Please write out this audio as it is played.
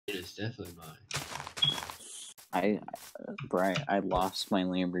definitely mine. Brian, I lost my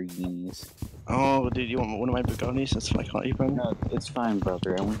Lamborghinis. Oh, dude, you want one of my Bugattis? That's what I call you, brother. No, it's fine,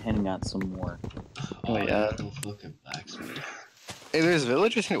 brother. I went ahead and got some more. Oh, yeah. No fucking blacksmith. Hey, there's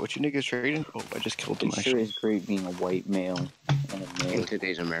villagers here. What you niggas trading? Oh, I just killed them, It sure actually. is great being a white male in America. In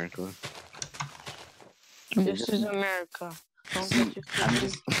today's America. This is America. Don't get your I'm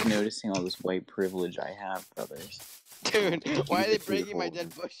just noticing all this white privilege I have, brothers. Dude, why are they breaking my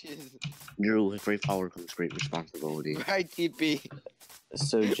dead bushes? Drew, with great power comes great responsibility. Right, TP.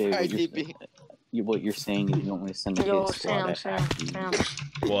 So, Jay, Right, TP. what you're saying is you don't want to send a Yo, hit squad Sam. at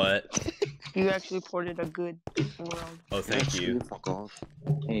What? You actually ported a good world. Oh, thank you. Fuck off.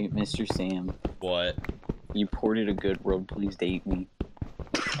 Hey, Mr. Sam. What? You ported a good world. Please date me.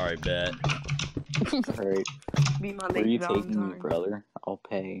 Alright, bet. Alright. Be my Where are late you taking me, Valentine. brother? I'll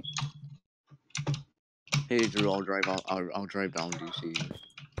pay. Hey, Drew, I'll drive out. I'll drive down DC.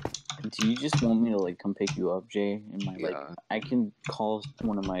 Do you just want me to like come pick you up, Jay? In my like, Yeah. I can call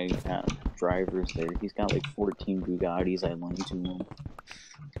one of my drivers there. He's got like 14 Bugattis. I loaned to him.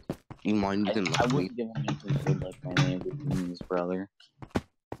 You mind them? I wouldn't give him anything good like my Lamborghinis, brother.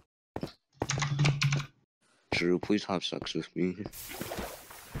 Drew, please have sex with me.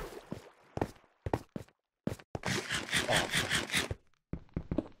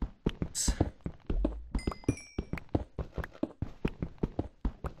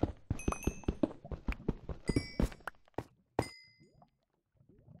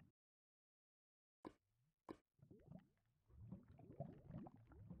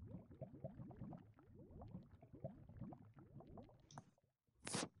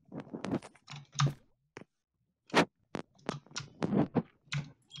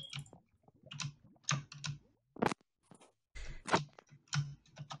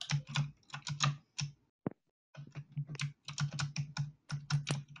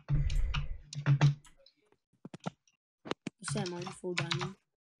 Sam, are you full diamond?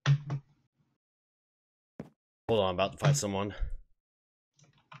 Hold on, I'm about to find someone.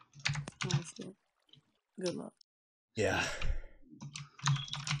 Oh shit. Good luck. Yeah.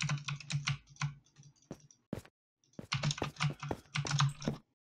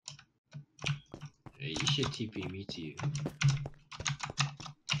 Hey, you should TP me to you.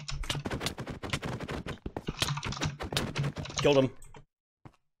 Killed him.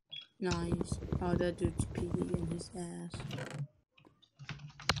 Nice. Oh, that dude's peeking in his ass.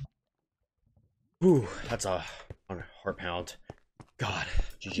 Whew, that's a heart pound. God,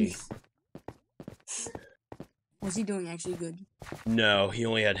 GG. Was he doing actually good? No, he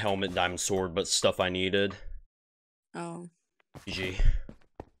only had helmet, diamond sword, but stuff I needed. Oh. GG.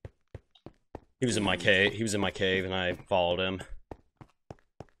 He was in my cave. He was in my cave, and I followed him.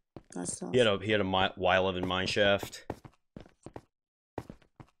 That's tough. He had a Y11 mine shaft.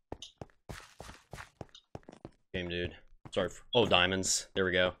 Game, dude. Sorry. Oh, diamonds. There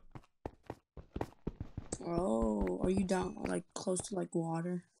we go. Oh, are you down like close to like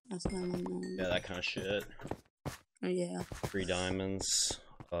water? That's not like known. Yeah, that kind of shit. Oh, yeah. 3 diamonds.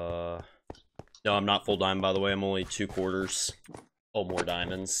 No, I'm not full diamond, by the way. I'm only 2/4. Oh, more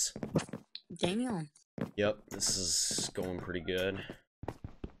diamonds. Damn. Yep, this is going pretty good.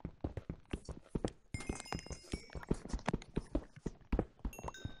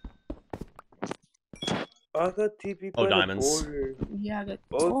 I got TP. Oh, diamonds. Yeah, I got.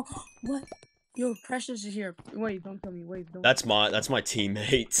 Oh. Oh, what? Yo, Precious is here. Wait, don't kill me. Wait, don't. That's my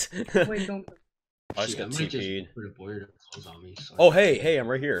teammate. Wait, don't. I just Shit, got I might just TP'd. put a border to close on me. So Oh, hey, I'm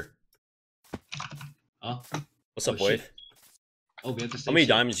right here. Huh? What's Oh, up, Wade? shit. Oh, we have the How same many shit.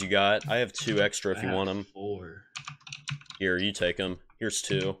 diamonds you got? I have 2 extra if I you have want them. 4. Here, you take them. Here's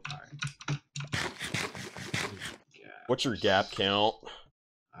 2. Alright. What's your gap count?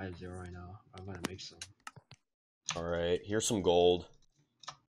 I have 0 right now. I'm gonna make some. Alright, here's some gold.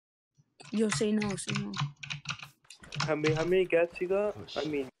 Yo, say no, say no. How many gats you got? Oh, shit. I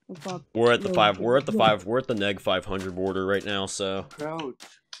mean, Oh, fuck. We're at the Yo, 5. We're at the yo. 5. We're at the neg 500 border right now. So, crouch.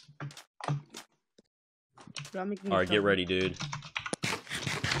 Y'all making me all right, get trouble. ready, dude.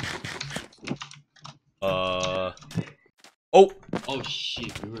 Oh, Oh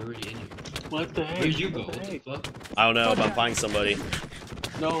shit, we were already in here. What the heck? Where'd you go? What the What the heck? fuck? I don't know, Oh, but I'm yeah. finding somebody.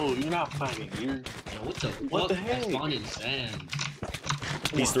 No, you're not fighting. You're. Yo, what the What the fuck? heck? I spawned in sand.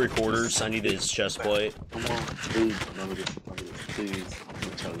 He's 3/4. I need his chest plate. Come on, please. Please.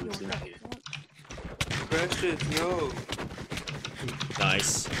 I'm telling Yo, you what to. the fuck? Precious, no.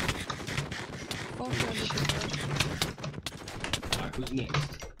 Nice. Fuck that bitch. Alright, who's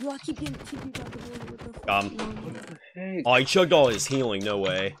next? Yo, I keep getting TP'd out the water. What the fuck? What the heck? Oh, he chugged all his healing. No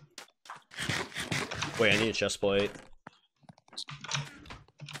way. Wait, I need a chest plate.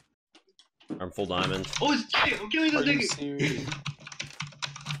 I'm full diamond. Oh shit! I'm killing this Are you nigga. serious?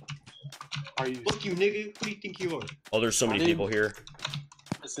 Are you? Fuck you, nigga. Who do you think you are? Oh, there's so many Dude. people here.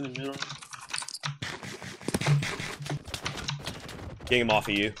 It's in the middle. Getting him off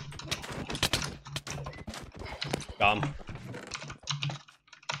of you. Got him.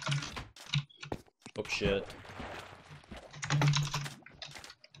 Oh shit.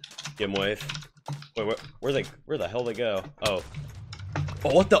 Get him wave. Wait, where the hell they go? Oh.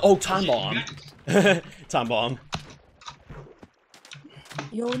 Oh, what the? Oh, time bomb. Time bomb.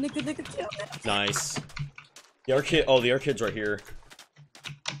 Yo, nigga, kill me. Nice. The arcade. Oh, the arcade's right here.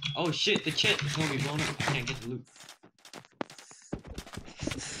 Oh shit! The chest is gonna be blown up. I can't get the loot.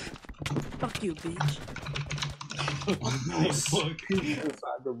 Fuck you, bitch. Nice. Fuck.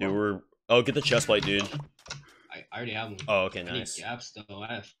 Dude, we're. Oh, get the chest plate, dude. I already have one. Oh, okay, I need nice. gaps though.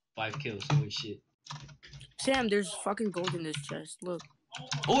 I have 5 kills. Holy shit. Sam, there's fucking gold in this chest. Look.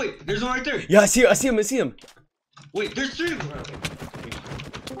 Oh wait, there's one right there. Yeah, I see him. Wait, there's 3 of them.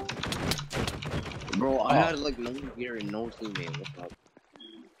 Bro, I had like no gear and no teammate. What's up?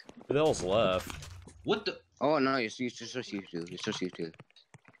 Who the hell's left? What the? Oh no, it's just you two. It's just you two.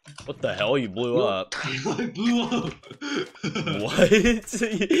 What the hell? You blew No. up. I blew up. What?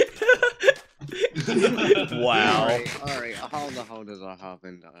 Wow. Alright. How the hell does that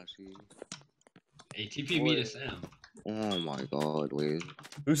happen, Dashy? Hey, TP me to Sam. Oh my god, wait.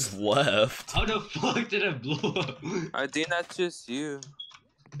 Who's left? How the fuck did I blow up? I think that's just you.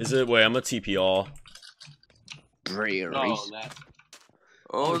 Is it? Wait, I'm a TP all. Bray No, race. that.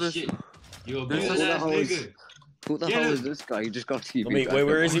 Oh, Oh, this. shit. You a This bitch is- ass Who the hell is- nigga. Who the Get hell him. is this guy? He just got TP. Let me. Wait,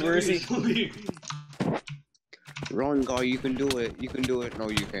 where is he? Where is he? Run, guy, you can do it. You can do it. No,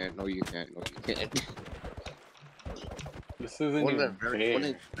 you can't. No, you can't. No, you can't. This isn't What even an fair.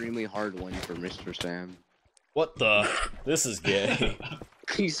 extremely hard one for Mr. Sam. What the? This is gay.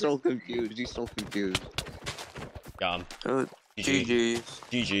 He's so confused. He's so confused. Got him. Oh, GG. GG's.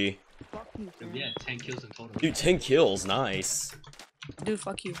 GG. Fuck you, Sam. Yeah, 10 kills in total. Dude, 10 kills. Nice. Dude,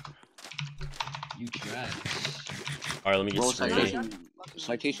 fuck you. You trash. Alright, let me get Bro, screwed.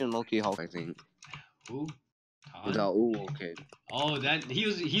 citation low-key help, I think. Who? Todd? Without, ooh, okay. Oh, that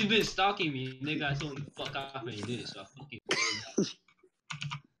he's been stalking me, nigga. I told him to fuck off and he did it, so I fucking.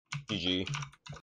 GG.